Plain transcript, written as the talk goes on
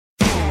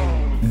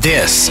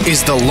This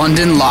is the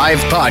London Live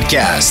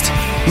Podcast.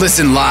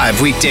 Listen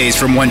live weekdays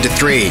from 1 to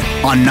 3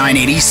 on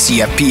 980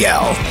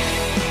 CFPL.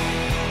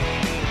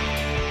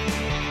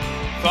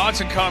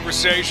 Thoughts and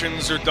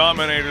conversations are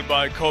dominated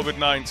by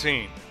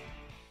COVID-19,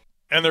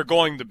 and they're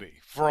going to be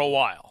for a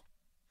while.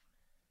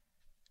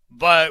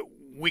 But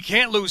we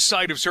can't lose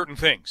sight of certain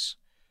things.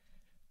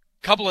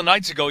 A couple of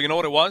nights ago, you know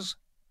what it was?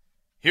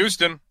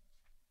 Houston,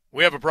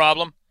 we have a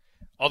problem.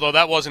 Although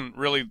that wasn't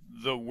really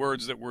the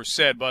words that were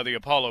said by the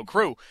Apollo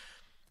crew.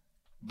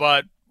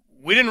 But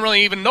we didn't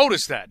really even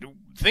notice that.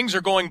 Things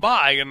are going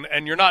by,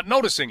 and you're not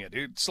noticing it.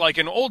 It's like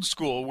in Old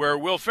School where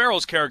Will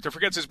Ferrell's character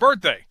forgets his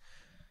birthday.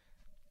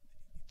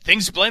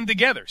 Things blend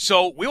together.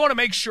 So we want to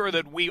make sure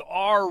that we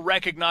are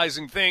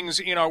recognizing things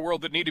in our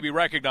world that need to be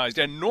recognized.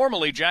 And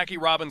normally, Jackie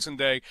Robinson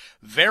Day,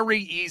 very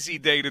easy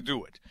day to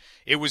do it.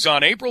 It was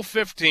on April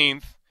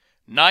 15th,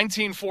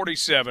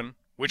 1947,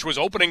 which was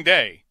opening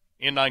day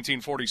in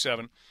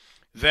 1947,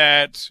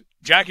 that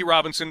Jackie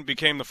Robinson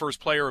became the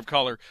first player of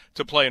color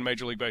to play in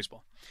Major League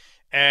Baseball.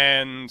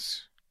 And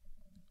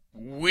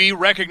we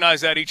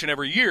recognize that each and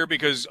every year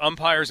because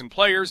umpires and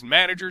players and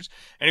managers,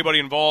 anybody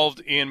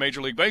involved in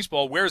Major League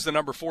Baseball, wears the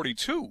number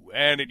 42,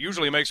 and it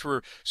usually makes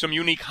for some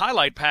unique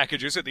highlight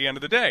packages at the end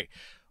of the day.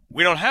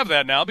 We don't have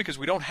that now because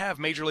we don't have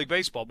Major League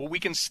Baseball, but we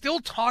can still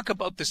talk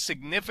about the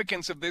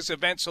significance of this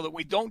event so that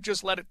we don't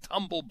just let it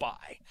tumble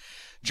by.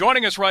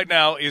 Joining us right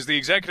now is the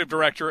Executive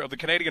Director of the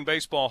Canadian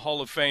Baseball Hall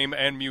of Fame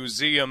and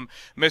Museum,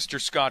 Mr.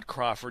 Scott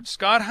Crawford.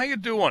 Scott, how you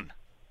doing?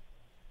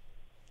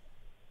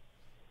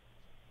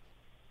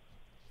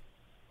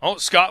 Oh,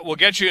 Scott, we'll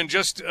get you in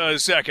just a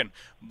second.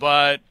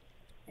 But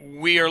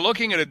we are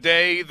looking at a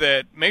day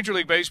that Major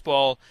League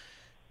Baseball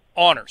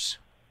honors.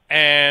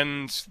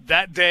 And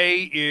that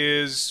day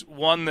is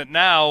one that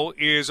now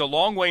is a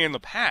long way in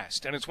the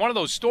past. And it's one of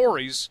those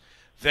stories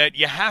that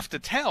you have to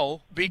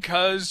tell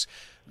because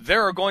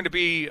there are going to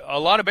be a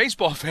lot of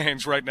baseball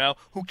fans right now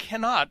who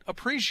cannot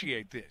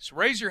appreciate this.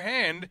 Raise your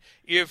hand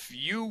if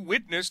you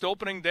witnessed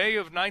opening day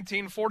of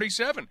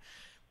 1947.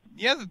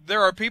 Yeah,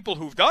 there are people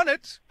who've done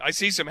it. I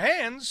see some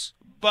hands,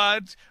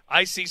 but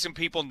I see some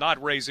people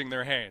not raising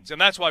their hands, and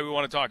that's why we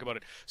want to talk about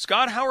it.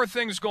 Scott, how are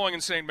things going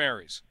in St.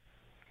 Mary's?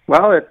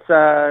 Well, it's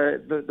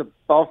the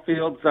ball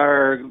fields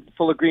are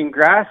full of green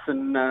grass,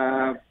 and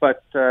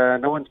but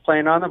no one's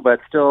playing on them.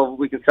 But still,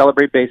 we can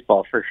celebrate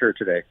baseball for sure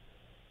today.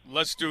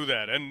 Let's do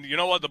that. And you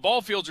know what? The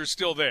ball fields are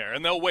still there,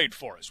 and they'll wait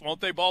for us,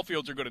 won't they? Ball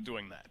fields are good at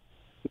doing that.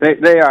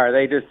 They are.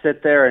 They just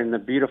sit there in the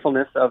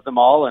beautifulness of them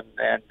all and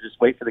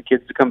just wait for the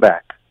kids to come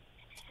back.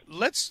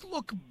 Let's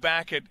look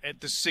back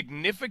at the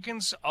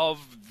significance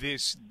of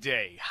this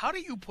day. How do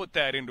you put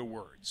that into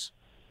words?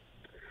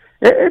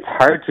 It's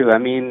hard to. I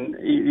mean,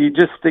 you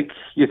just think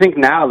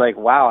now, like,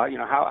 wow,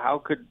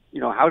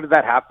 how did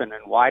that happen,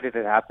 and why did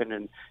it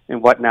happen,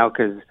 and what now?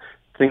 Because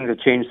things have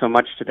changed so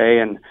much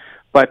today,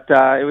 but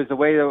it was the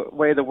way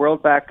of the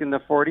world back in the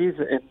 40s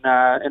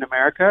in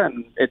America,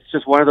 and it's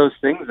just one of those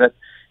things that,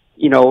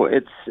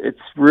 it's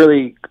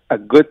really a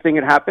good thing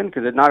it happened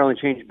because it not only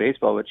changed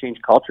baseball, but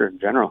changed culture in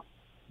general.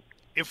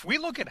 If we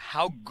look at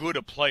how good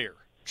a player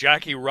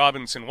Jackie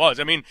Robinson was,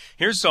 I mean,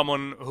 here's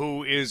someone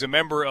who is a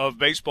member of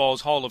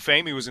baseball's Hall of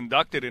Fame. He was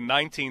inducted in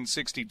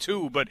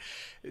 1962, but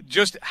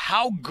just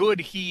how good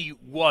he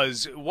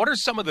was, what are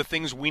some of the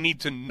things we need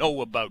to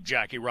know about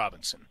Jackie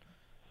Robinson?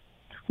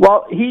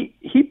 Well, he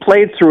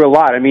played through a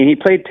lot. I mean, he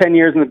played 10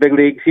 years in the big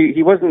leagues.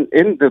 He wasn't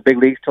in the big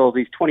leagues till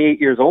he's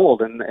 28 years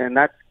old, and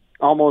that's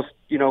almost,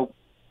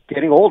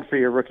 getting old for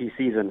your rookie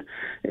season.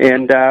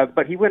 And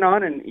but he went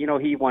on and,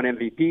 he won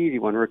MVPs, he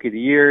won Rookie of the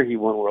Year, he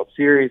won World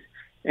Series,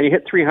 and he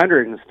hit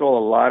 300 and stole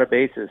a lot of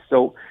bases.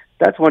 So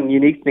that's one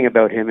unique thing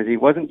about him is he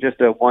wasn't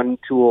just a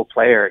one-tool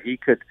player. He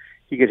could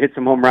hit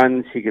some home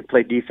runs, he could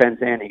play defense,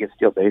 and he could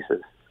steal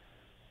bases.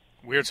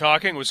 We're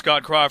talking with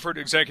Scott Crawford,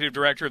 Executive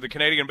Director of the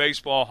Canadian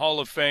Baseball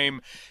Hall of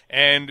Fame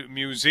and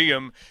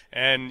Museum,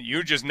 and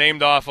you just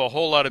named off a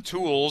whole lot of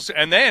tools,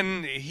 and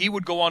then he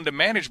would go on to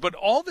manage. But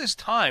all this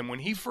time, when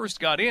he first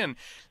got in,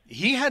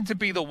 he had to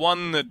be the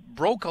one that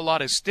broke a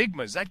lot of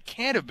stigmas. That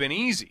can't have been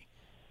easy.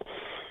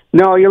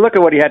 No, you look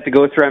at what he had to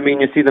go through. I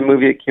mean, you see the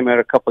movie that came out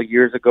a couple of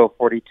years ago,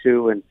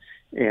 42,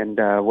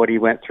 and what he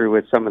went through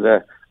with some of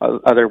the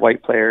other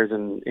white players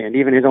and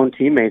even his own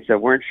teammates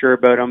that weren't sure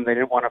about him. They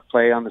didn't want to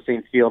play on the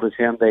same field as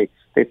him. They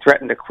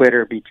threatened to quit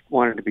or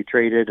wanted to be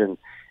traded, and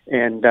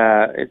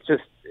it's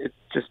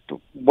just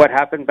what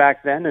happened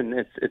back then. And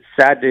it's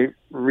sad to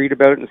read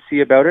about it and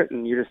see about it.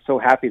 And you're just so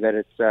happy that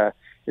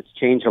it's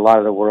changed a lot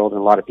of the world and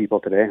a lot of people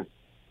today.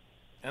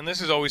 And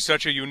this is always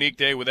such a unique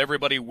day with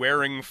everybody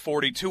wearing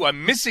 42.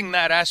 I'm missing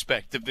that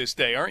aspect of this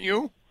day, aren't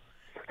you?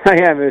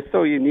 I am. It's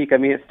so unique. I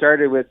mean, it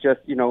started with just,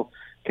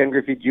 Ken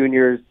Griffey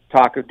Jr.'s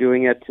talk of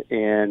doing it,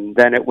 and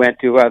then it went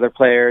to other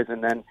players,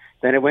 and then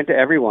it went to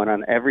everyone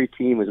on every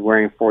team was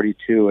wearing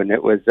 42, and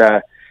it was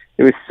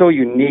so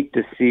unique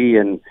to see.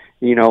 And,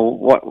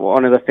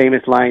 one of the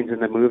famous lines in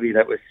the movie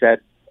that was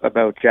said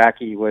about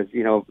Jackie was,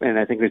 and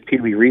I think it was Pee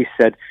Wee Reese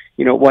said,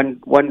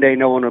 one day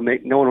no one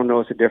will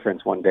notice a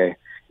difference one day.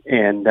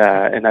 and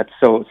that's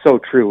so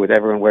true with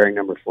everyone wearing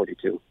number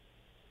 42.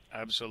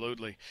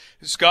 Absolutely.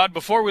 Scott,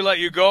 before we let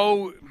you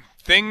go,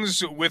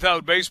 things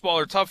without baseball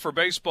are tough for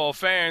baseball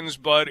fans,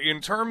 but in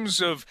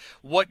terms of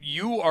what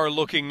you are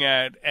looking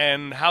at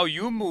and how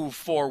you move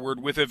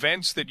forward with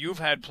events that you've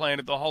had planned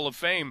at the Hall of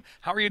Fame,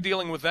 how are you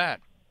dealing with that?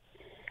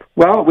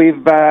 Well,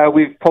 we've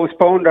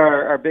postponed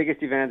our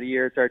biggest event of the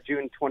year. It's our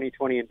June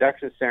 2020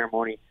 induction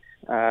ceremony.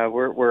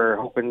 We're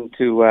hoping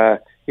to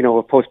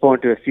we'll postpone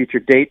it to a future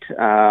date.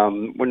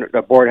 When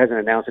the board hasn't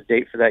announced a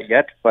date for that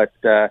yet, but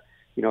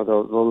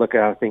they'll look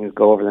at how things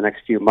go over the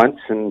next few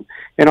months, and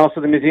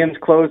also the museum's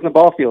closed and the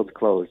ball field's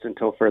closed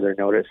until further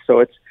notice. So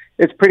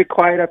it's pretty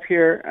quiet up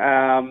here.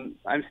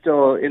 I'm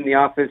still in the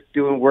office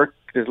doing work.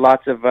 There's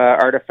lots of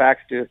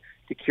artifacts to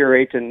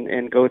curate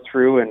and go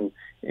through, and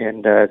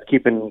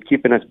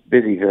keeping us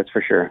busy. That's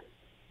for sure.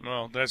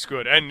 Well, that's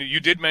good. And you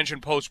did mention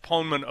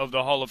postponement of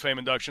the Hall of Fame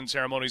induction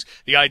ceremonies.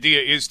 The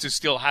idea is to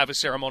still have a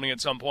ceremony at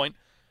some point?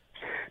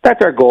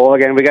 That's our goal.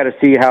 Again, we got to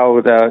see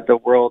how the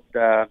world,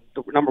 the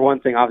number one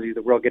thing, obviously,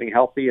 the world getting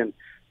healthy and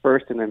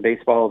first, and then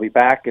baseball will be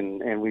back,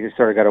 and we just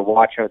sort of got to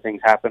watch how things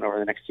happen over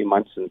the next few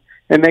months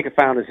and make a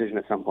final decision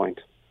at some point.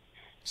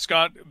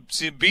 Scott,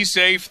 be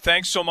safe.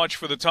 Thanks so much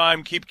for the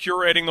time. Keep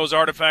curating those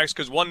artifacts,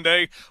 because one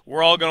day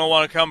we're all going to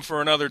want to come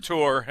for another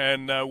tour,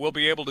 and we'll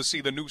be able to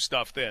see the new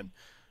stuff then.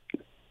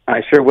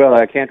 I sure will.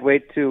 I can't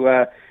wait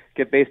to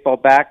get baseball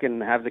back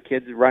and have the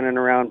kids running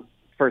around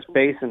first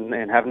base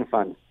and having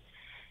fun.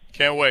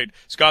 Can't wait.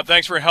 Scott,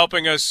 thanks for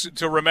helping us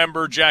to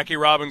remember Jackie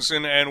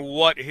Robinson and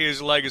what his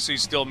legacy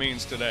still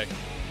means today.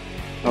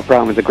 No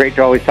problem. It's a great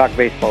to always talk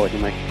baseball with you,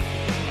 Mike.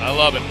 I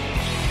love it.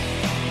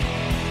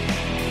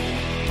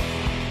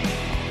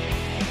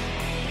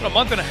 A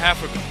month and a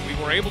half ago,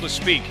 we were able to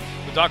speak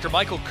with Dr.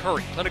 Michael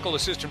Curry, clinical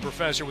assistant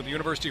professor with the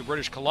University of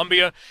British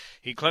Columbia.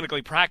 He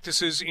clinically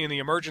practices in the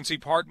emergency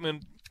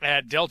department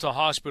at Delta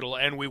Hospital,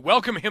 and we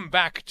welcome him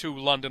back to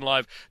London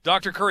Live.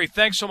 Dr. Curry,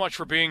 thanks so much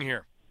for being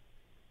here.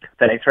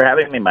 Thanks for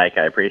having me, Mike.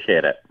 I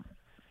appreciate it.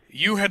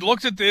 You had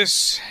looked at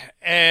this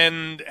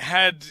and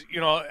had,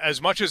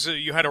 as much as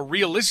you had a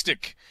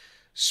realistic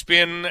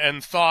spin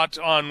and thought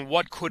on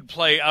what could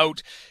play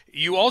out,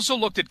 you also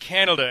looked at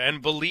Canada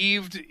and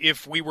believed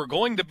if we were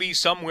going to be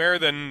somewhere,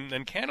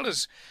 then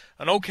Canada's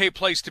an okay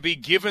place to be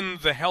given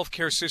the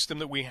healthcare system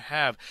that we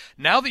have.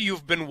 Now that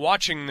you've been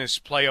watching this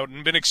play out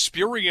and been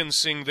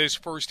experiencing this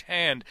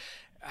firsthand,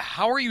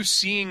 how are you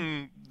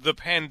seeing the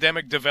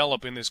pandemic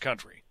develop in this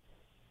country?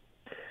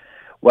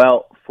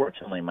 Well,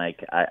 fortunately,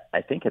 Mike,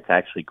 I think it's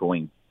actually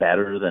going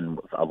better than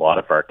a lot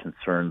of our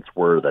concerns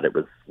were that it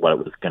was what it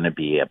was going to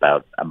be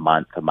about a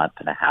month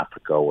and a half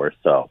ago or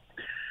so.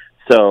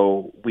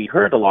 So we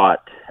heard a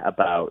lot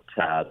about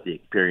the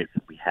experience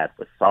that we had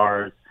with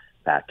SARS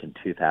back in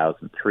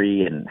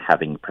 2003 and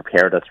having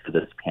prepared us for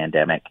this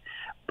pandemic.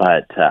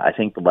 But I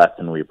think the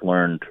lesson we've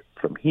learned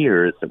from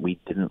here is that we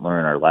didn't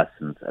learn our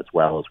lessons as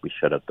well as we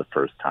should have the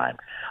first time.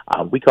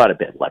 We got a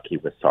bit lucky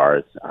with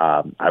SARS.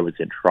 I was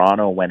in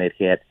Toronto when it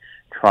hit.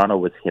 Toronto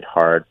was hit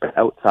hard, but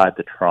outside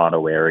the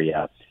Toronto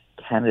area,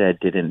 Canada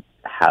didn't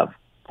have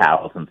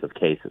thousands of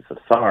cases of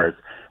SARS.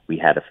 We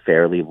had a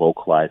fairly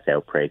localized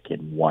outbreak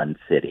in one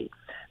city.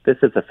 This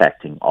is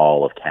affecting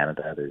all of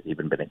Canada. There's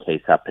even been a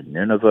case up in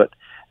Nunavut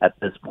at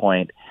this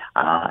point,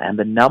 and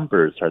the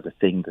numbers are the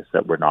things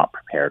that we're not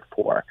prepared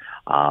for.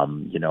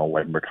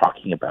 When we're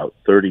talking about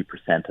 30%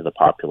 of the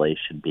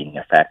population being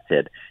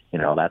affected,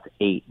 that's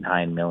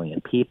 8-9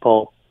 million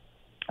people.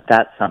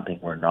 That's something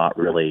we're not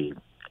really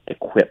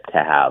equipped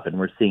to have, and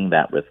we're seeing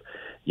that with,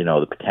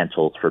 the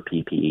potentials for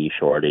PPE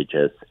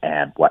shortages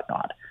and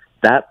whatnot.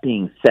 That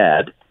being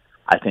said,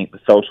 I think the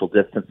social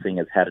distancing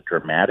has had a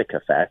dramatic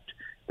effect.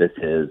 This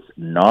is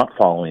not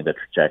following the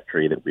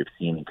trajectory that we've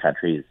seen in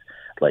countries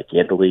like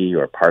Italy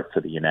or parts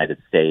of the United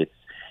States.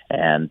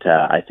 And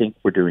I think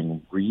we're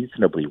doing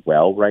reasonably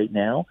well right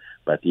now.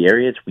 But the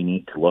areas we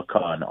need to look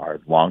on are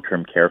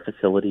long-term care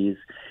facilities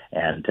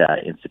and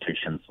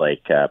institutions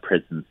like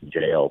prisons and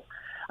jails.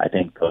 I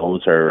think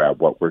those are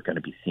what we're going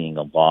to be seeing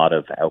a lot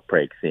of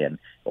outbreaks in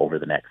over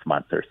the next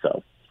month or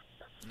so.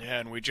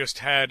 And we just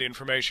had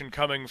information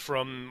coming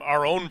from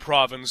our own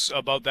province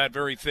about that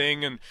very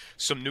thing and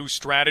some new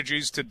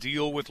strategies to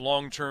deal with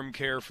long-term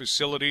care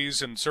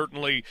facilities. And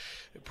certainly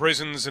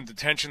prisons and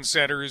detention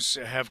centers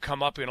have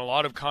come up in a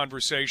lot of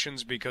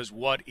conversations because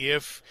what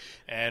if,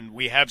 and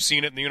we have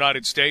seen it in the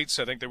United States.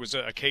 I think there was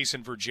a case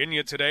in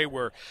Virginia today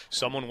where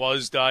someone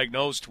was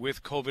diagnosed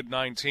with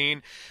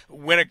COVID-19.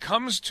 When it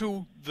comes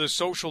to the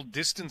social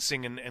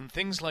distancing and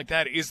things like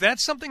that, is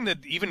that something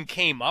that even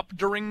came up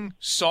during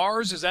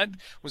SARS?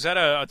 Was that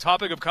a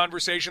topic of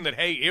conversation that,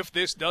 hey, if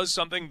this does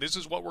something, this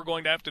is what we're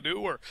going to have to do?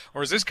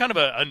 Or is this kind of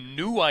a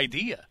new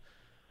idea?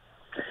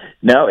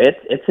 No,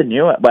 it's a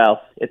new,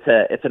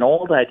 it's an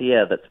old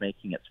idea that's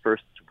making its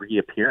first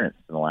reappearance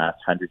in the last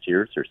 100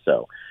 years or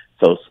so.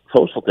 So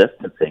social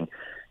distancing,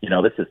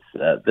 this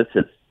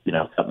is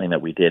something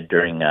that we did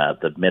during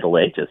the Middle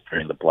Ages,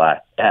 during the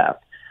Black Death.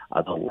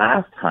 The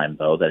last time,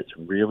 though, that it's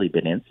really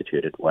been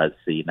instituted was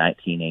the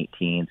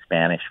 1918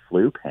 Spanish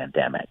flu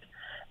pandemic.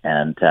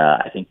 And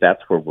I think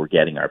that's where we're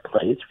getting our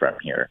plays from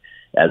here.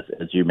 As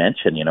you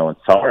mentioned, in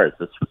SARS,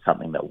 this was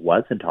something that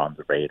wasn't on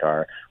the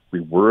radar. We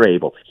were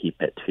able to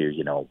keep it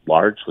to,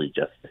 largely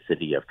just the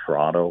city of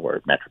Toronto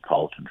or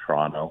metropolitan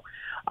Toronto,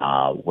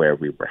 where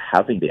we were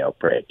having the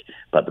outbreak.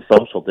 But the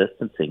social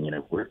distancing,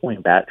 we're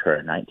going back to our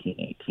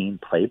 1918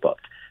 playbook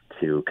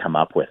to come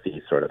up with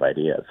these sort of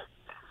ideas.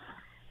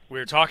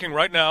 We're talking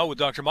right now with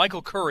Dr.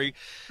 Michael Curry,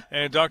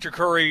 and Dr.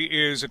 Curry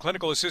is a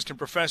clinical assistant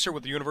professor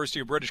with the University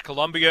of British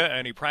Columbia,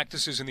 and he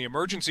practices in the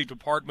emergency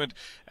department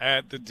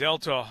at the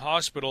Delta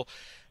Hospital.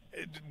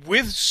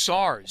 With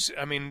SARS,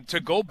 to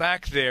go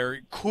back there,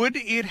 could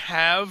it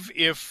have,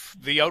 if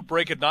the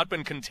outbreak had not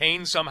been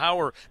contained somehow,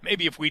 or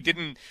maybe if we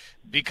didn't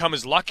become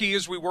as lucky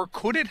as we were,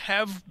 could it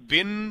have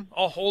been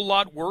a whole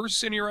lot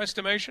worse in your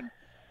estimation?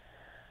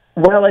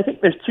 Well, I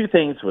think there's two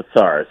things with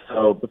SARS.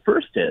 So the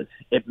first is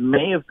it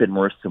may have been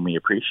worse than we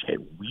appreciate.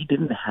 We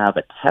didn't have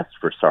a test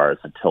for SARS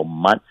until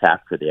months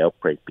after the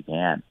outbreak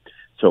began.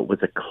 So it was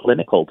a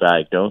clinical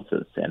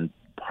diagnosis. And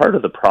part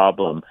of the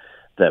problem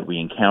that we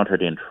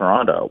encountered in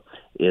Toronto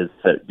is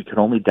that we could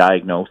only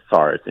diagnose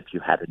SARS if you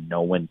had a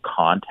known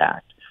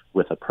contact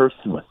with a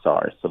person with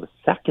SARS. So the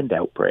second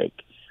outbreak,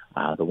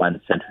 the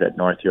one centered at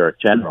North York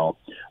General,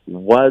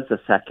 was a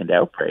second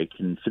outbreak,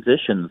 and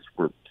physicians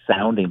were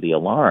sounding the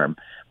alarm,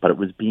 but it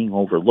was being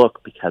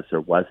overlooked because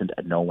there wasn't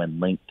a known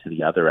link to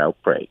the other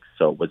outbreaks.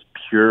 So it was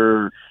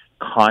pure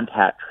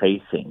contact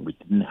tracing. We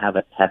didn't have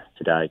a test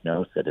to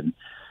diagnose it. And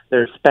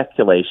there's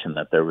speculation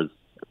that there was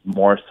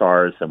more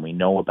SARS than we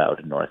know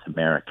about in North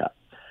America.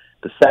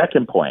 The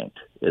second point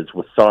is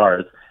with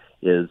SARS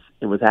is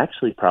it was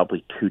actually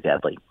probably too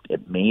deadly.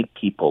 It made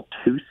people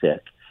too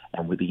sick,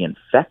 and with the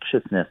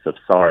infectiousness of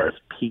SARS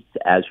peaked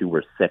as you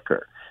were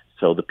sicker.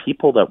 So the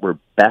people that were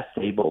best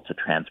able to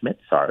transmit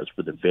SARS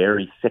were the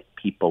very sick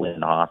people in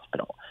the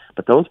hospital.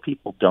 But those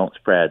people don't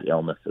spread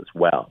illness as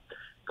well.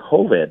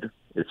 COVID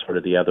is sort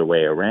of the other way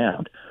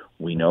around.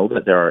 We know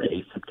that there are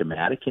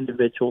asymptomatic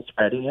individuals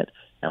spreading it,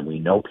 and we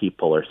know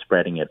people are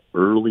spreading it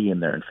early in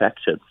their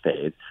infection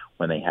phase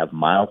when they have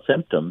mild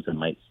symptoms and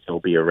might still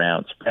be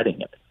around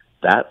spreading it.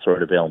 That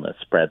sort of illness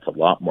spreads a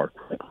lot more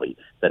quickly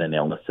than an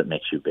illness that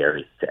makes you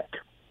very sick.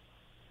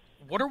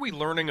 What are we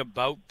learning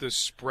about the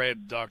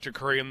spread, Dr.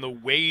 Curry, and the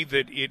way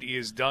that it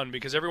is done?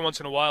 Because every once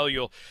in a while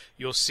you'll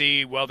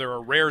see, well, there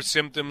are rare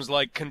symptoms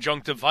like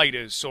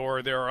conjunctivitis,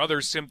 or there are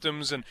other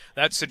symptoms, and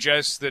that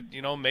suggests that,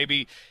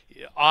 maybe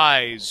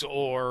eyes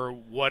or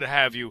what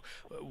have you.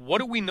 What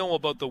do we know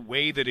about the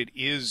way that it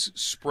is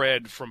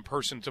spread from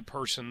person to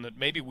person that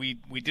maybe we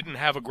didn't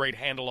have a great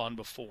handle on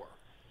before?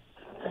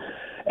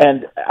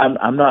 And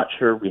I'm not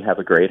sure we have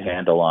a great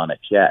handle on it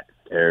yet.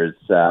 There's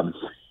a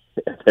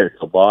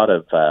lot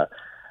of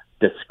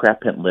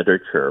discrepant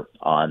literature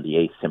on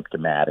the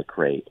asymptomatic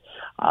rate.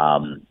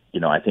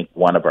 I think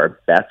one of our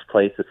best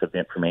places of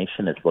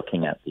information is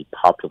looking at the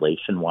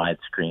population-wide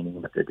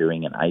screening that they're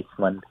doing in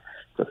Iceland.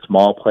 It's a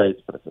small place,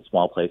 but it's a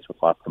small place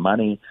with lots of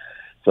money.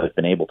 So they've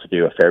been able to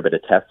do a fair bit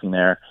of testing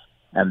there.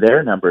 And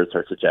their numbers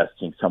are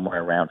suggesting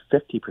somewhere around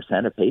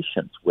 50% of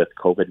patients with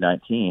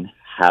COVID-19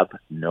 have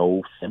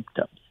no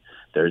symptoms.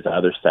 There's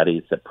other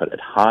studies that put it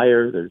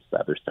higher. There's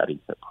other studies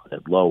that put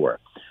it lower.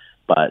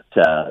 But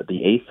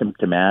the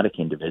asymptomatic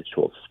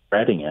individuals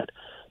spreading it,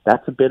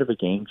 that's a bit of a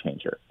game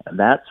changer. And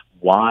that's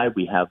why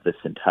we have this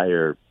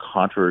entire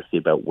controversy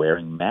about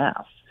wearing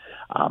masks.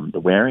 The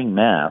wearing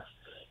masks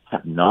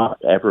have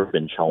not ever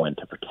been shown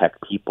to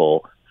protect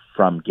people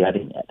from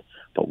getting it.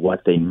 But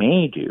what they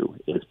may do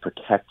is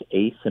protect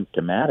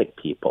asymptomatic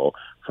people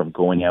from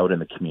going out in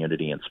the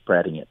community and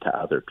spreading it to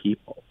other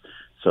people.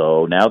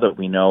 So now that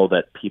we know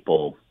that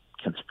people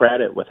can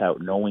spread it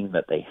without knowing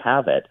that they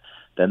have it,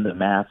 then the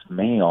mask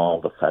may all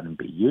of a sudden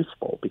be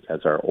useful,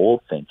 because our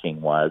old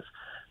thinking was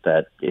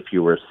that if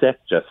you were sick,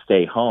 just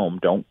stay home,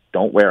 don't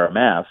wear a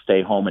mask,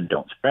 stay home and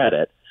don't spread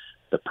it.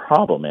 The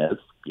problem is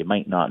you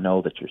might not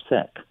know that you're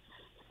sick.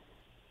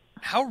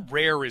 How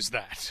rare is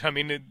that?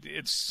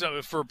 It's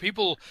for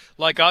people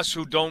like us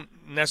who don't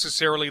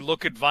necessarily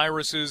look at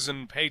viruses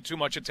and pay too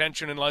much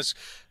attention unless,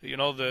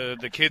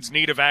 the kids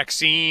need a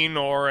vaccine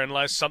or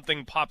unless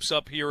something pops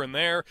up here and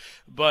there.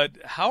 But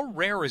how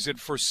rare is it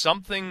for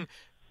something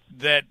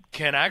that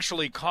can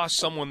actually cost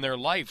someone their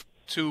life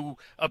to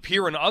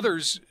appear in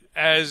others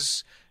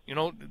as,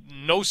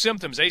 no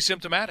symptoms,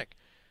 asymptomatic?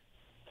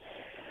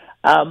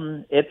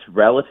 It's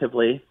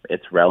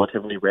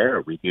relatively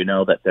rare. We do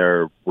know that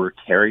there were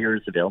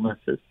carriers of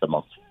illnesses. The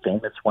most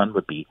famous one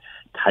would be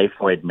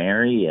Typhoid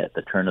Mary at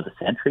the turn of the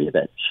century,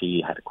 that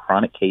she had a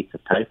chronic case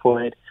of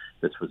typhoid.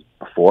 This was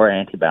before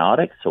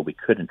antibiotics, so we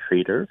couldn't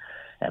treat her.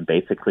 And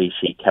basically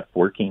she kept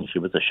working. She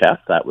was a chef.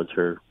 That was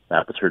her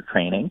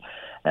training.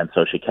 And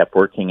so she kept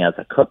working as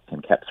a cook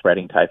and kept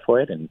spreading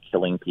typhoid and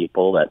killing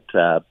people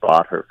that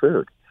bought her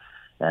food.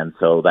 And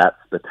so that's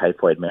the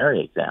Typhoid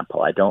Mary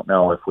example. I don't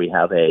know if we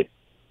have a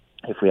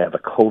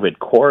COVID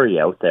Corey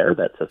out there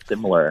that's a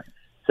similar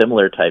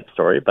type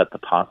story, but the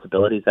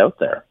possibility's out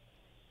there.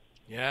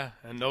 Yeah,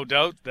 and no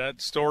doubt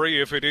that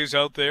story, if it is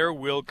out there,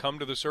 will come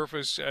to the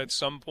surface at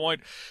some point.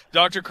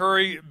 Dr.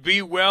 Curry,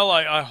 be well.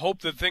 I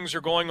hope that things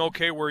are going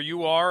okay where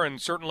you are, and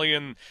certainly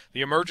in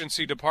the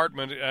emergency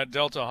department at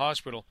Delta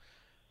Hospital.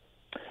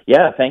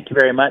 Yeah, thank you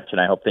very much, and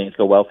I hope things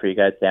go well for you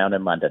guys down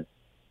in London.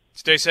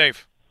 Stay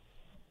safe.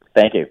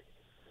 Thank you.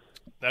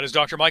 That is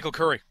Dr. Michael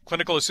Curry,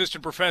 clinical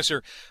assistant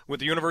professor with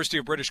the University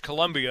of British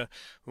Columbia,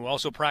 who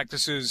also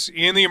practices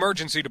in the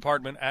emergency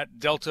department at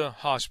Delta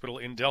Hospital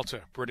in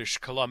Delta, British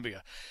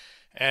Columbia.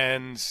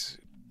 And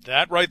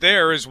that right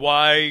there is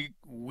why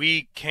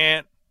we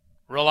can't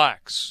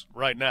relax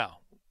right now.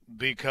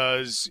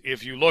 Because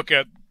if you look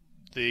at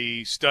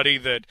the study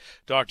that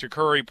Dr.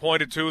 Curry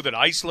pointed to that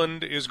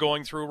Iceland is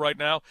going through right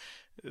now,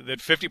 that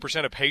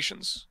 50% of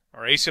patients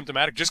are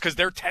asymptomatic just because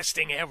they're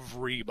testing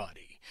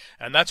everybody.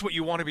 And that's what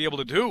you want to be able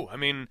to do. I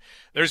mean,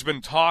 there's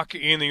been talk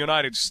in the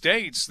United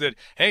States that,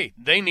 hey,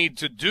 they need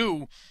to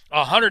do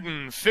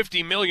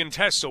 150 million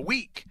tests a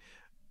week.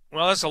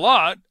 Well, that's a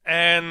lot,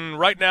 and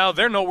right now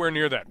they're nowhere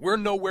near that. We're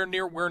nowhere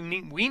near where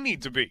we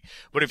need to be.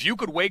 But if you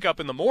could wake up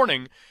in the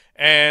morning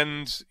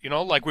and,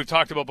 like we've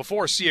talked about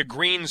before, see a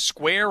green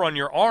square on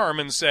your arm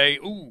and say,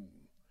 ooh,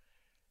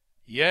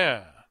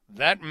 yeah,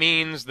 that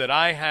means that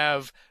I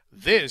have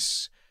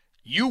this,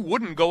 you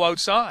wouldn't go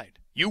outside.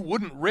 You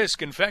wouldn't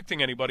risk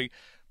infecting anybody,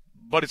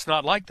 but it's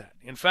not like that.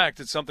 In fact,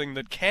 it's something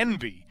that can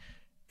be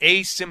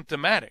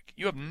asymptomatic.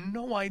 You have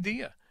no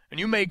idea. And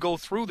you may go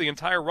through the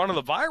entire run of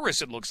the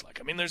virus, it looks like.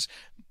 I mean, there's,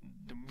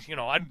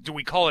 do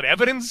we call it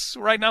evidence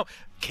right now?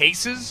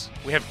 Cases?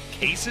 We have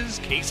case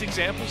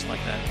examples like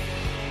that.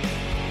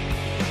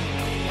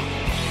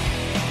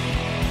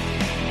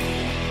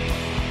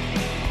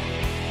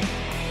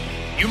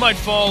 You might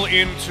fall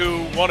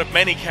into one of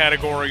many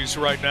categories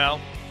right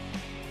now,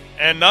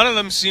 and none of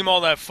them seem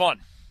all that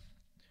fun.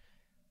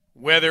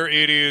 Whether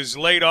it is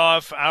laid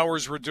off,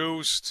 hours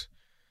reduced,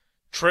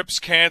 trips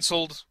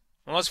canceled.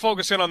 Well, let's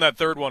focus in on that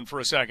third one for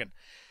a second.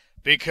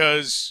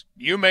 Because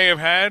you may have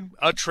had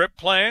a trip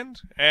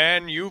planned,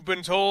 and you've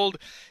been told,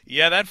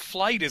 yeah, that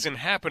flight isn't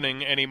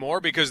happening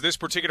anymore because this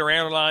particular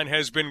airline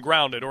has been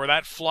grounded, or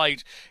that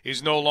flight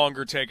is no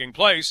longer taking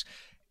place.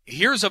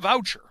 Here's a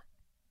voucher.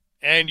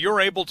 And you're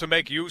able to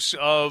make use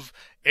of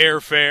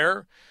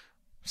airfare,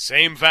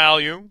 same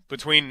value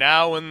between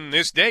now and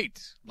this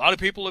date. A lot of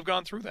people have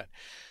gone through that.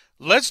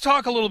 Let's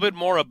talk a little bit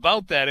more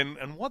about that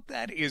and what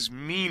that is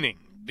meaning,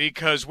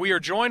 because we are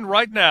joined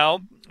right now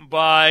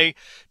by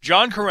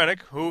John Korenik,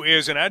 who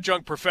is an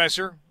adjunct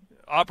professor,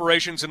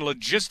 Operations and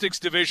Logistics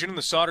Division in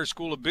the Sauder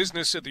School of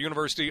Business at the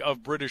University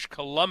of British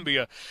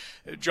Columbia.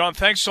 John,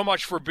 thanks so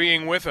much for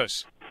being with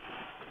us.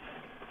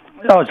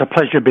 Oh, it's a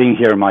pleasure being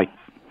here, Mike.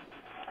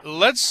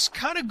 Let's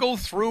kind of go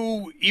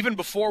through, even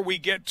before we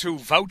get to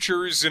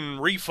vouchers and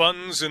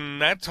refunds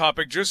and that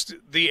topic, just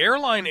the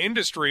airline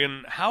industry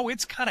and how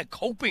it's kind of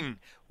coping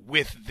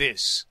with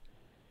this.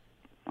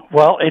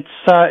 Well, it's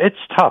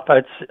tough.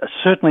 It's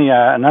certainly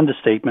an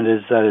understatement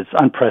is that it's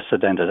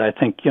unprecedented. I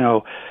think,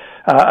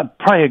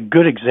 probably a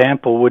good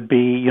example would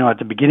be, at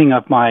the beginning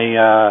of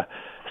my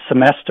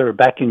semester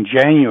back in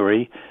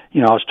January,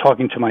 I was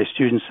talking to my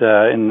students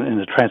in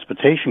the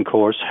transportation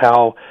course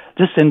how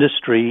this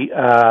industry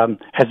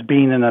has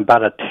been in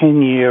about a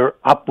 10-year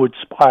upward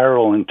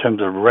spiral in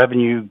terms of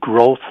revenue,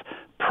 growth,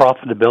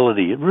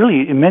 profitability.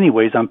 Really, in many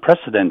ways,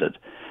 unprecedented.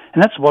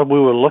 And that's what we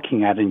were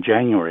looking at in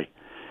January.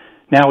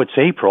 Now it's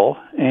April,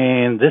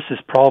 and this is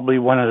probably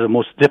one of the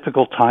most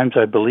difficult times,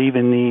 I believe,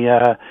 in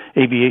the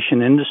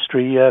aviation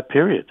industry,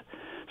 period.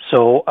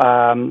 So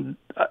I'm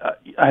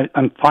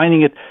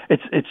finding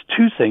it's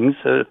two things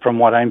from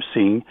what I'm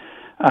seeing.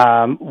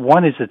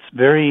 One is it's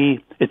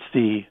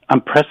the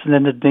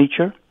unprecedented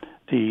nature,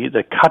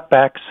 the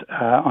cutbacks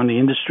on the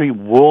industry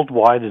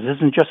worldwide. It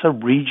isn't just a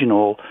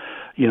regional,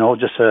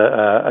 just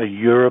a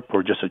Europe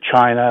or just a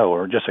China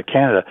or just a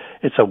Canada.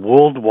 It's a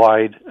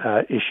worldwide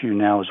issue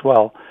now as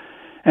well.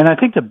 And I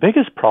think the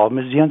biggest problem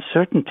is the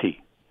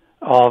uncertainty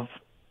of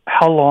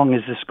how long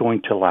is this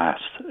going to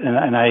last,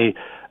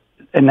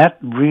 and that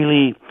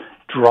really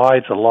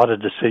drives a lot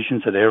of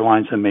decisions that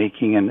airlines are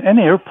making, and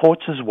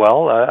airports as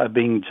well are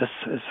being just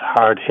as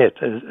hard hit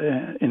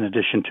in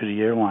addition to the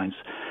airlines.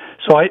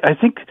 So I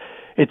think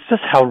it's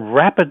just how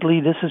rapidly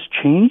this has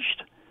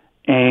changed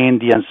and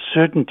the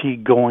uncertainty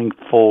going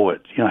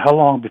forward. How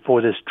long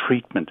before this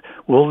treatment?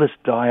 Will this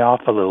die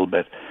off a little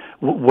bit?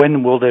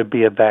 When will there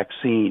be a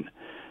vaccine?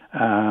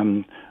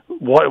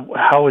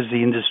 How is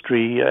the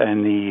industry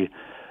and the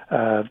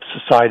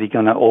society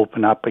going to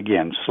open up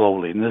again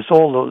slowly? And there's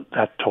all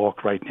that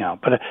talk right now.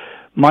 But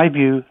my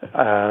view,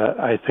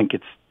 I think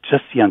it's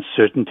just the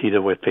uncertainty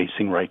that we're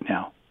facing right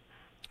now.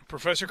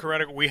 Professor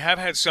Korenik, we have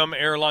had some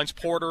airlines,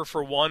 Porter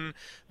for one,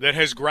 that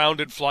has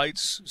grounded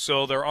flights,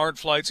 so there aren't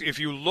flights. If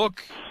you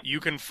look,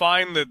 you can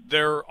find that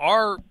there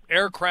are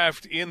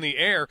aircraft in the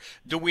air.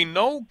 Do we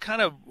know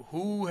kind of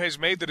who has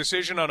made the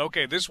decision on,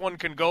 okay, this one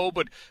can go,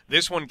 but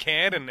this one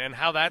can't, and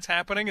how that's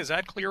happening? Is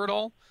that clear at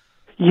all?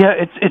 Yeah,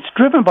 it's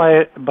driven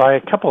by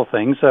a couple of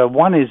things.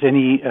 One is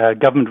any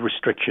government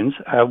restrictions,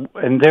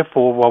 and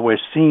therefore, while we're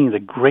seeing the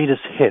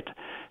greatest hit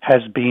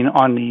has been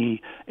on the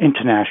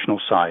international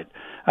side.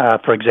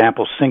 For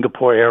example,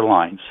 Singapore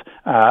Airlines.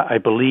 I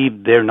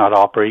believe they're not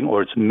operating,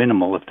 or it's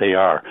minimal if they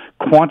are.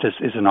 Qantas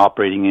isn't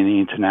operating any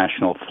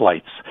international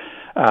flights.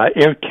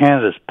 Air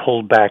Canada's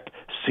pulled back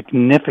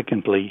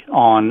significantly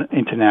on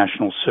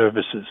international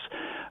services.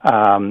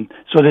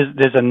 So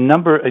there's a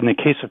number, in the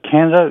case of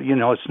Canada,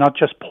 it's not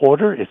just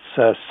Porter, it's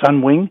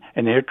Sunwing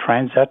and Air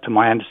Transat, to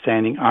my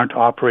understanding, aren't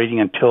operating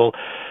until,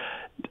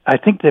 I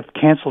think they've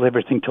canceled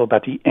everything till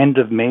about the end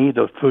of May,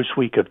 the first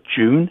week of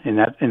June, in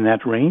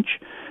that range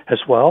as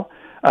well.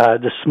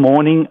 This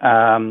morning,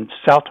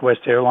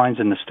 Southwest Airlines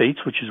in the States,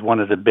 which is one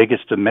of the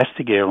biggest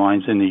domestic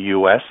airlines in the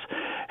U.S.,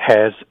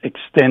 has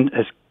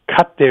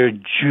cut their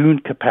June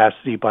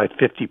capacity by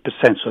 50%.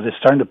 So they're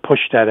starting to push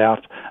that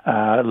out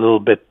a little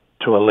bit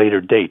to a later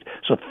date.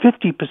 So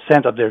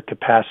 50% of their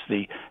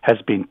capacity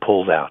has been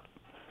pulled out.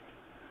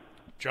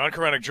 John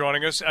Korenik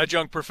joining us,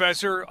 adjunct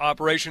professor,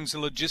 Operations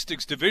and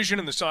Logistics Division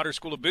in the Sauder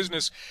School of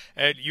Business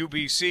at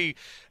UBC.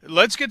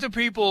 Let's get to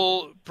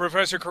people,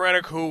 Professor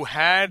Korenik, who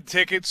had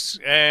tickets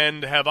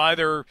and have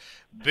either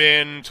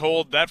been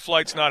told that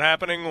flight's not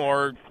happening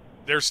or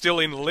they're still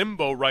in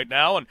limbo right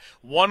now. And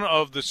one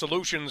of the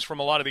solutions from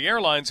a lot of the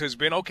airlines has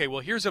been, okay,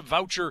 well, here's a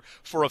voucher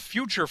for a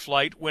future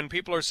flight, when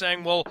people are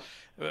saying, well,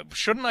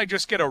 shouldn't I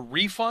just get a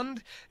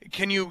refund?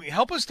 Can you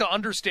help us to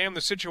understand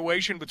the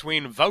situation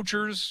between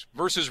vouchers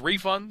versus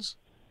refunds?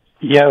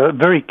 Yeah,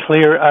 very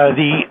clear.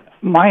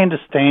 My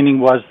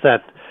understanding was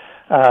that,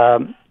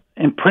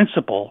 in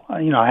principle,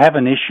 I have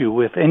an issue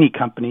with any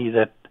company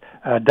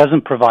that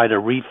doesn't provide a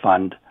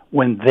refund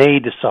when they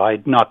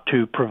decide not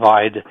to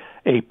provide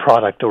a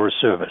product or a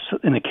service.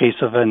 In the case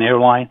of an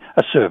airline,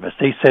 a service.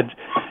 They said,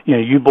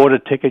 you bought a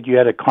ticket, you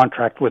had a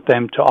contract with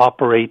them to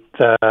operate,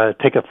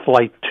 take a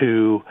flight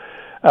to,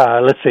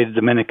 let's say, the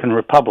Dominican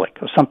Republic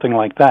or something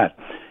like that,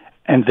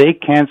 and they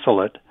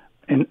cancel it.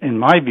 In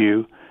my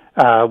view,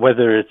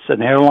 whether it's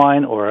an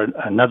airline or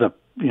another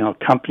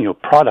company or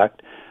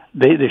product,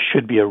 there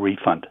should be a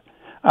refund.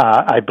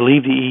 I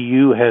believe the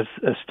EU has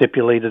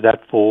stipulated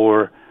that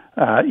for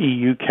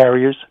EU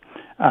carriers,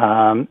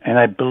 and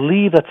I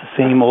believe that's the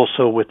same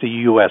also with the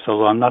U.S.,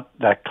 although I'm not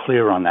that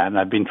clear on that, and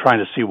I've been trying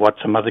to see what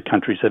some other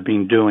countries have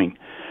been doing.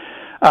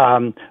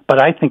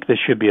 But I think there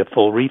should be a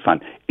full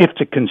refund. If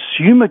the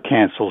consumer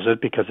cancels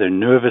it because they're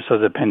nervous of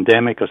the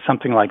pandemic or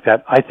something like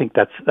that, I think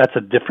that's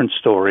a different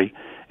story.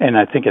 And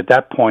I think at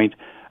that point,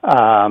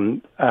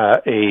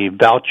 a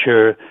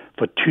voucher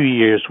for 2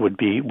 years would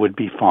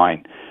be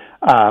fine.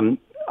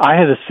 I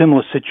had a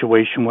similar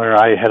situation where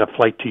I had a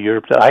flight to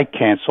Europe that I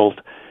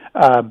canceled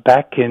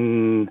back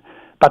in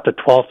about the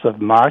 12th of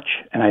March,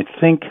 and I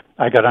think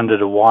I got under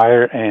the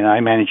wire and I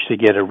managed to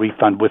get a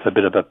refund with a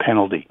bit of a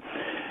penalty.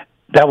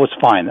 That was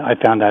fine. I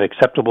found that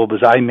acceptable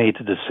because I made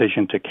the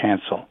decision to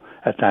cancel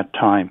at that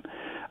time.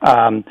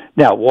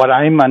 Now, what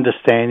I'm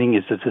understanding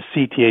is that the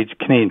CTA,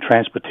 Canadian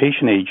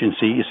Transportation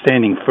Agency, is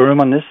standing firm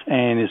on this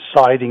and is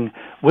siding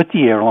with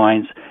the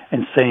airlines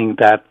and saying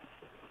that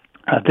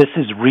this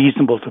is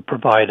reasonable to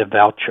provide a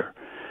voucher.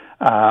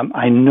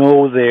 I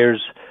know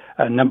there's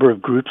a number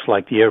of groups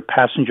like the Air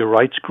Passenger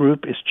Rights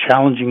Group is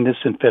challenging this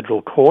in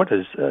federal court,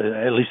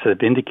 at least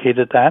they've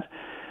indicated that.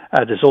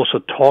 There's also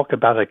talk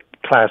about a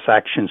class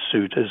action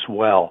suit as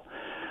well.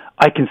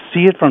 I can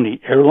see it from the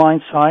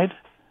airline side.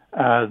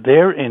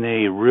 They're in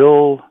a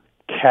real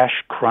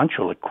cash crunch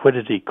or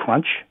liquidity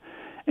crunch.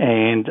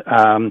 And,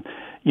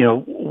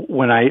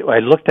 when I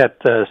looked at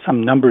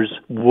some numbers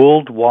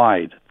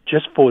worldwide,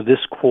 just for this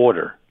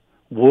quarter,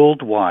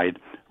 worldwide,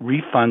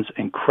 refunds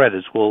and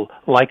credits will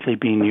likely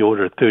be in the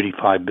order of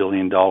 $35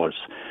 billion.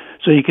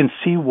 So you can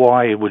see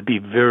why it would be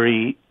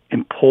very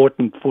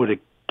important for the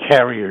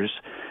carriers,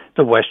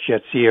 the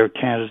WestJets, the Air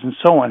Canadas, and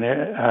so on,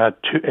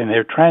 and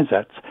Air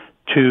Transats,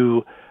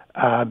 to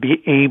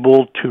be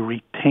able to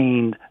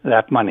retain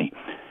that money.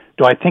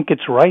 Do I think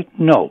it's right?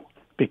 No,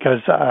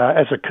 because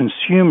as a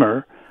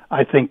consumer,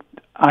 I think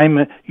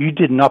you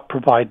did not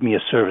provide me a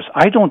service.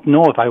 I don't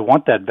know if I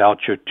want that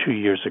voucher 2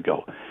 years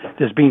ago.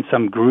 There's been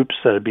some groups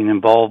that have been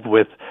involved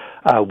with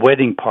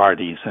wedding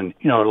parties and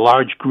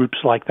large groups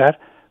like that.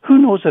 Who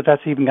knows if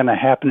that's even going to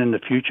happen in the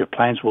future?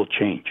 Plans will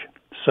change.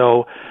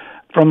 So,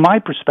 from my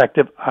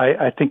perspective,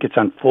 I think it's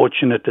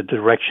unfortunate the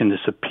direction this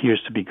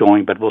appears to be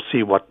going, but we'll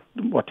see what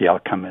the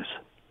outcome is.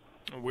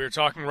 We're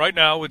talking right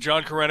now with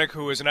John Korenik,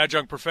 who is an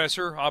adjunct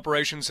professor,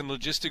 Operations and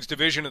Logistics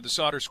Division at the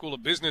Sauder School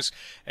of Business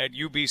at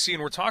UBC,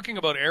 and we're talking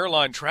about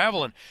airline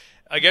travel. And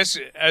I guess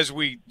as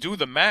we do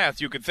the math,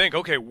 you could think,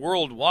 okay,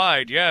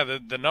 worldwide,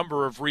 the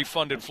number of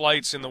refunded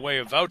flights in the way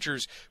of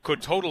vouchers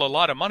could total a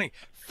lot of money.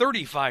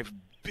 $35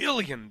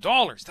 billion.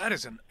 That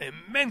is an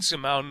immense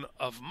amount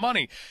of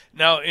money.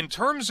 Now, in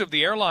terms of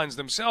the airlines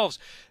themselves,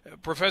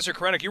 Professor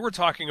Korenik, you were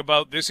talking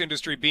about this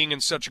industry being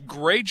in such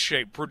great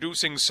shape,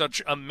 producing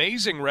such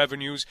amazing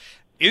revenues.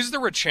 Is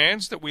there a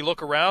chance that we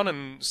look around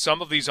and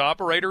some of these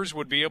operators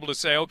would be able to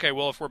say, okay,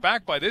 well, if we're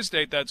back by this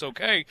date, that's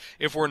okay.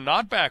 If we're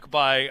not back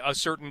by a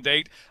certain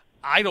date,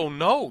 I don't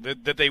know,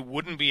 that they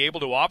wouldn't be able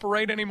to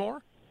operate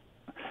anymore?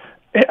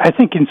 I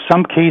think in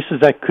some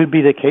cases that could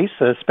be the case,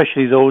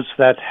 especially those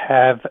that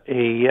have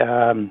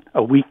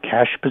a weak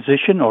cash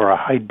position or a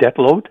high debt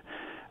load.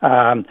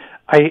 I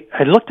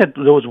looked at,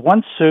 there was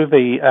one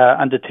survey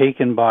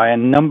undertaken by a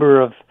number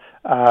of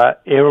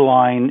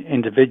airline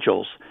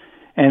individuals,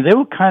 and they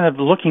were kind of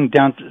looking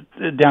down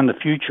the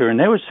future, and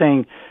they were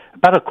saying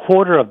about a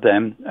quarter of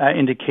them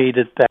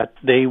indicated that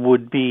they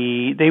would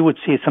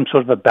see some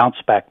sort of a bounce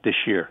back this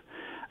year.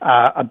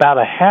 About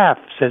a half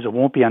says it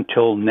won't be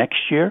until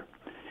next year.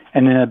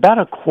 And then about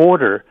a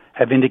quarter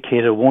have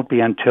indicated it won't be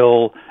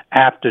until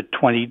after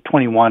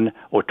 2021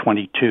 or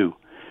 22.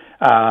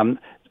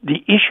 The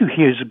issue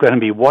here is going to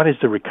be, what is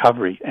the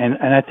recovery? And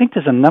I think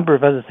there's a number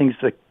of other things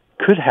that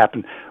could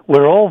happen.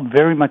 We're all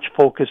very much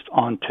focused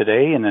on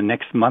today and the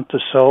next month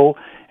or so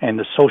and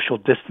the social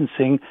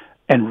distancing,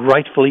 and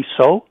rightfully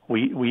so.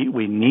 We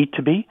need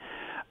to be.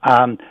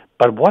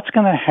 But what's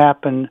going to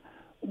happen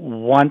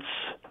once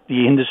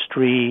the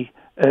industry...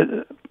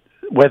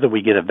 whether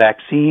we get a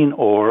vaccine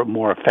or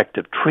more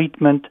effective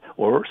treatment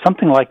or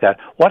something like that,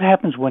 what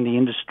happens when the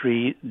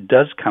industry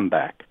does come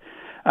back?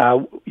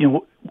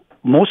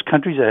 Most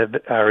countries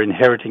are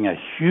inheriting a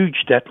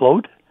huge debt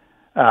load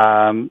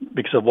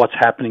because of what's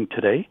happening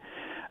today.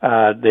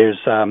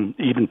 There's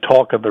even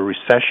talk of a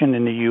recession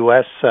in the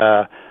U.S.,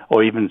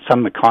 or even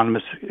some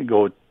economists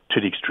go to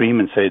the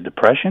extreme and say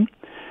depression.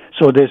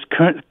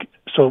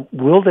 So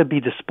will there be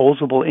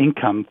disposable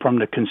income from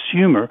the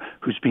consumer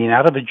who's been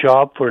out of a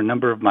job for a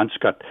number of months,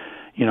 got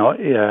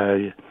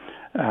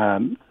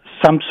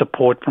some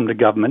support from the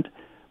government,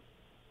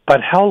 but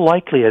how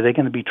likely are they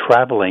going to be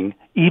traveling,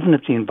 even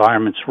if the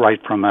environment's right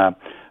from a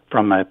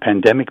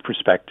pandemic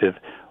perspective?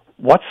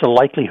 What's the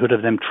likelihood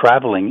of them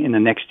traveling in the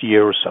next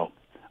year or so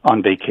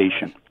on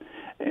vacation?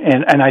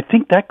 And I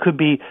think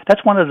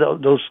that's one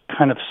of those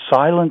kind of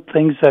silent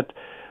things that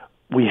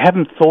we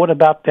haven't thought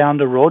about down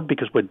the road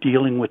because we're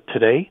dealing with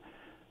today,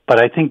 but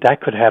I think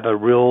that could have a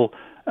real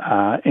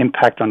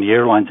impact on the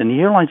airlines. And the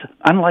airlines,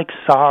 unlike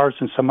SARS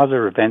and some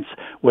other events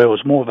where it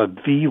was more of a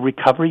V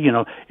recovery,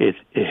 it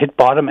hit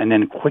bottom and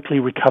then quickly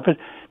recovered,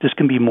 this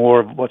can be more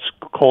of what's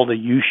called a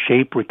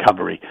U-shaped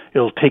recovery.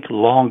 It'll take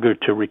longer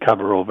to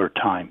recover over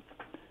time.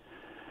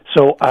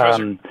 So,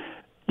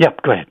 yeah,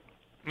 go ahead.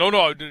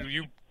 No,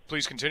 you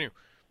please continue.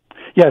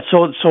 Yeah,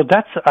 so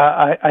that's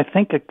I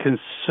think a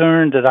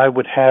concern that I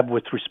would have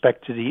with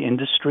respect to the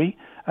industry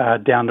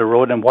down the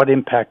road, and what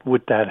impact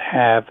would that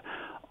have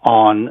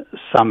on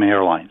some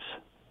airlines?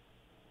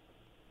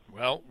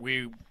 Well,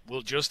 we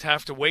will just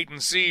have to wait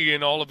and see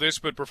in all of this,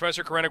 but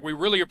Professor Korenik, we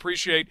really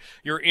appreciate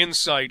your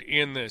insight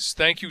in this.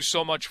 Thank you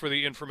so much for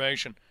the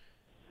information.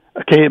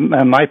 Okay,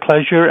 my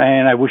pleasure,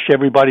 and I wish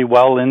everybody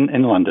well in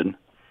London.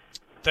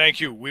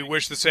 Thank you. We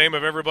wish the same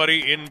of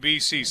everybody in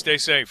BC. Stay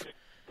safe.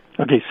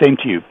 Okay, same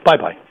to you.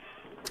 Bye-bye.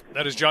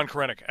 That is John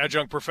Korenik,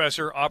 Adjunct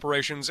Professor,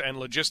 Operations and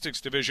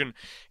Logistics Division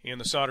in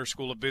the Sauder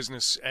School of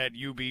Business at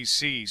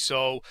UBC.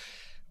 So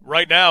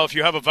right now, if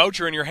you have a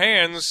voucher in your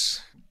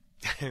hands,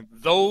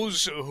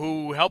 those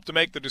who help to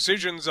make the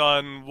decisions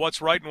on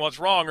what's right and what's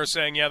wrong are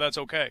saying, yeah, that's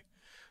okay.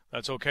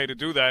 That's okay to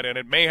do that, and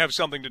it may have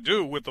something to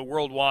do with the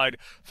worldwide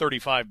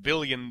 $35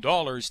 billion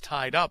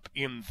tied up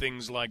in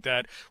things like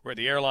that, where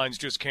the airlines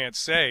just can't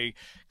say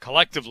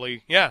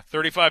collectively, yeah,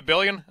 $35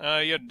 billion,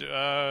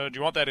 do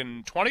you want that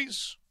in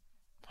 20s,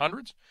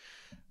 hundreds?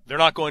 They're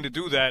not going to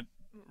do that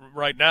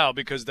right now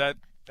because that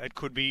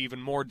could be even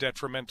more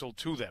detrimental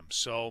to them.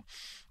 So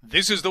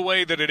this is the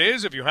way that it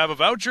is. If you have a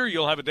voucher,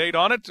 you'll have a date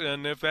on it,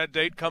 and if that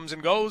date comes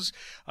and goes,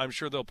 I'm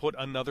sure they'll put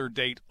another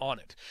date on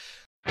it.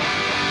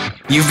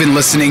 You've been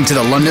listening to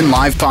the London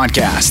Live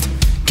Podcast.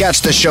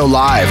 Catch the show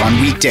live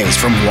on weekdays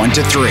from 1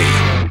 to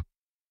 3.